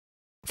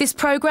This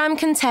program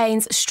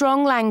contains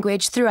strong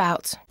language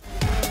throughout.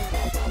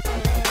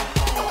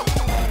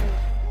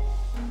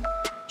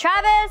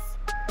 Travis!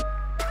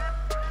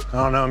 I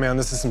don't know, man.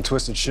 This is some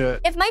twisted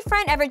shit. If my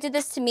friend ever did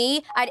this to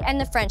me, I'd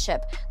end the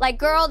friendship. Like,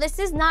 girl, this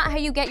is not how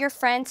you get your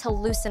friend to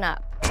loosen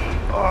up.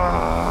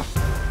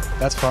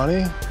 That's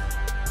funny?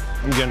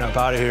 I'm getting up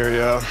out of here,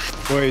 yo.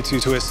 Way too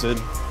twisted.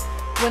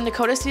 When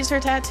Dakota sees her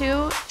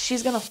tattoo,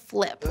 she's gonna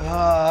flip.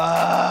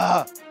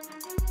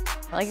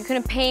 Like, you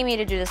couldn't pay me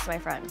to do this to my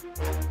friend.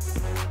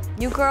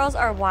 You girls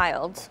are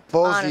wild,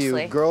 Both honestly.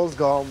 of you, girls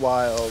gone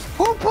wild.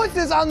 Who puts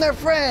this on their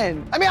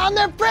friend? I mean, on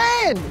their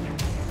friend!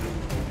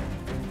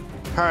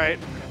 All right.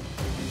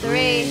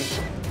 3,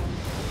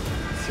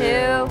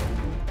 2,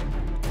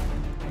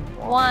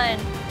 1.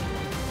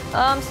 Oh,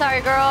 I'm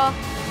sorry, girl.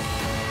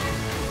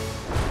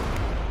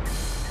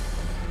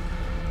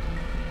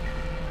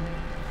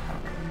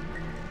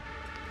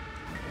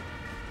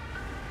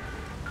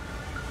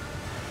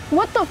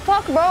 What the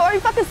fuck, bro? Are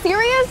you fucking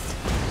serious?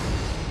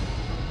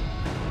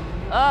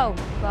 Oh,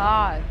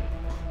 God.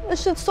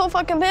 This shit's so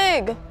fucking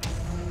big.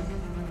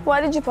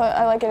 Why did you put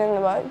I like it in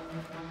the butt?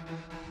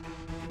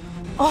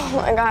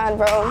 Oh my God,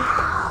 bro.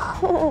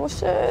 Oh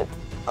shit.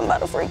 I'm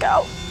about to freak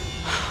out.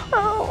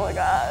 Oh my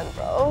God,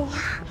 bro.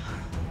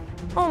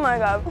 Oh my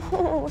God.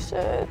 Oh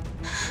shit.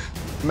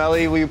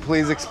 Melly, will you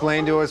please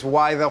explain to us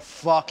why the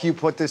fuck you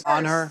put this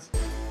on her?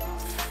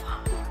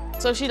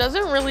 So she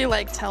doesn't really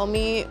like tell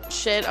me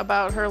shit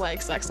about her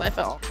like sex life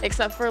at all,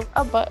 except for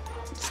a butt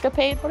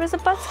escapade. What is a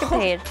butt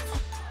escapade?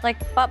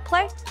 Like butt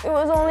play? It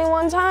was only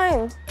one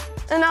time.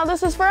 And now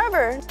this is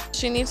forever.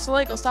 She needs to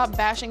like stop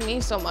bashing me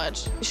so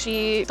much.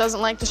 She doesn't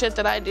like the shit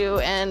that I do,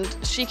 and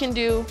she can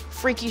do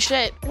freaky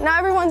shit. Now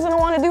everyone's gonna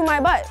wanna do my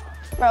butt,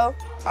 bro.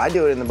 I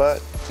do it in the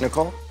butt.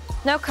 Nicole?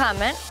 No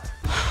comment.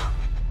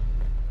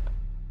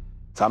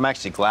 So I'm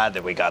actually glad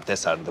that we got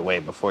this out of the way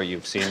before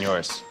you've seen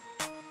yours.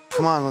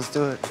 Come on, let's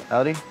do it.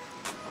 Elodie?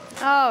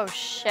 Oh,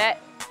 shit.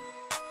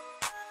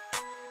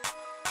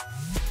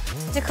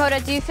 Dakota,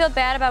 do you feel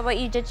bad about what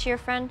you did to your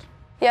friend?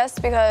 Yes,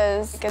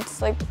 because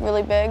it's like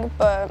really big,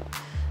 but it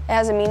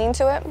has a meaning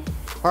to it.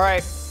 All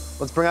right,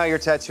 let's bring out your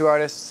tattoo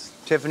artist.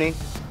 Tiffany?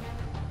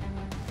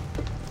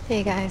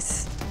 Hey,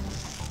 guys.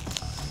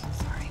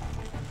 Sorry.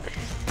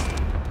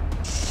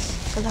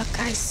 Good luck,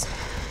 guys.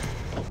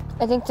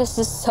 I think this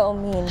is so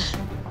mean.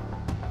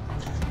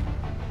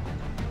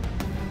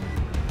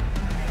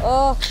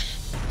 Oh.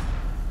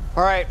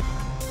 All right.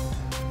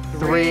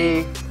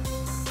 3,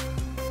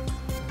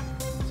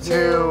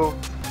 2,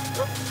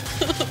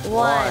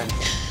 1. I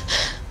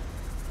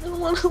don't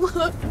want to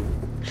look.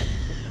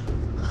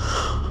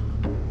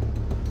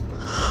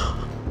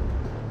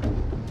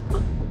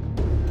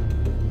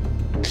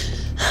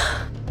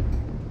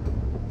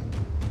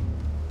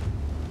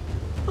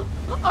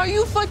 Are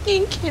you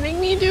fucking kidding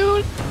me,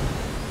 dude?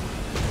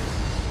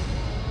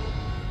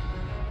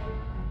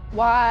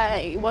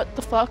 Why? What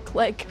the fuck?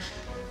 Like,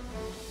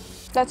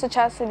 That's a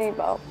chastity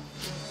belt.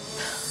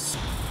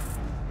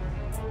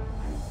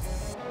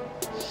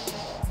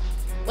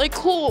 like,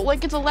 cool,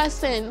 like it's a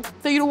lesson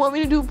that you don't want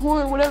me to do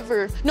porn,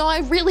 whatever. No, I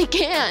really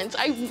can't.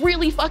 I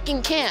really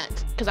fucking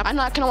can't. Because I'm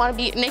not gonna want to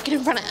be naked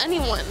in front of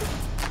anyone.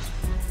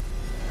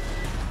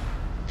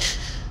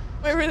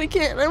 I really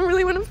can't. I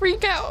really want to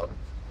freak out.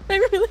 I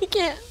really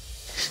can't.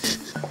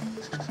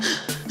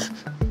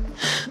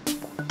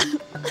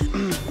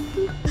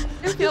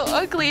 I feel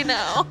ugly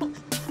now.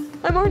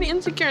 I'm already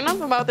insecure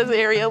enough about this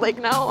area. Like,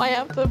 now I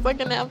have to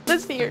fucking have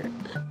this here.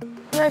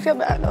 I feel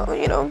bad though,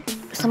 you know?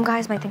 Some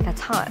guys might think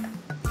that's hot.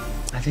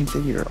 I think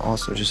that you're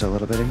also just a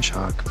little bit in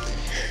shock.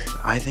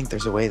 I think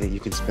there's a way that you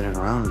can spin it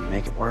around and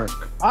make it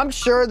work. I'm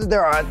sure that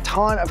there are a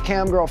ton of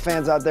Cam Girl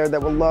fans out there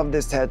that will love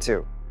this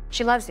tattoo.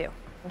 She loves you,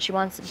 and she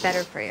wants it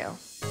better for you.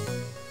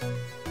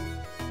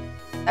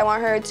 I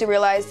want her to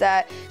realize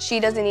that she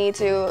doesn't need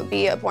to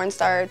be a porn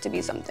star to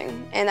be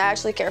something, and I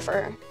actually care for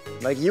her.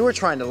 Like, you were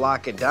trying to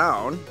lock it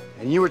down,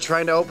 and you were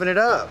trying to open it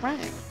up. Right.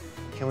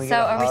 Can we So, get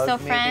a are we hug still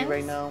maybe friends?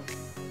 right now?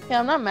 Yeah,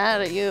 I'm not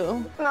mad at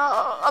you.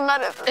 No, I'm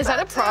not at Is that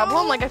a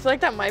problem? Like, I feel like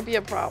that might be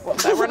a problem,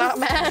 that we're not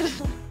mad.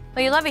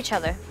 Well, you love each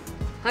other.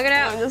 Hug it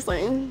out. I'm just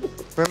saying.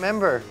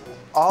 Remember,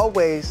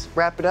 always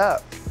wrap it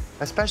up,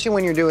 especially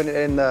when you're doing it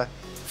in the ...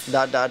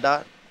 Now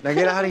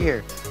get out of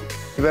here.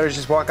 You better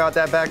just walk out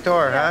that back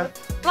door, huh?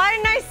 Why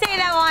didn't I say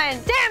that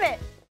one? Damn it!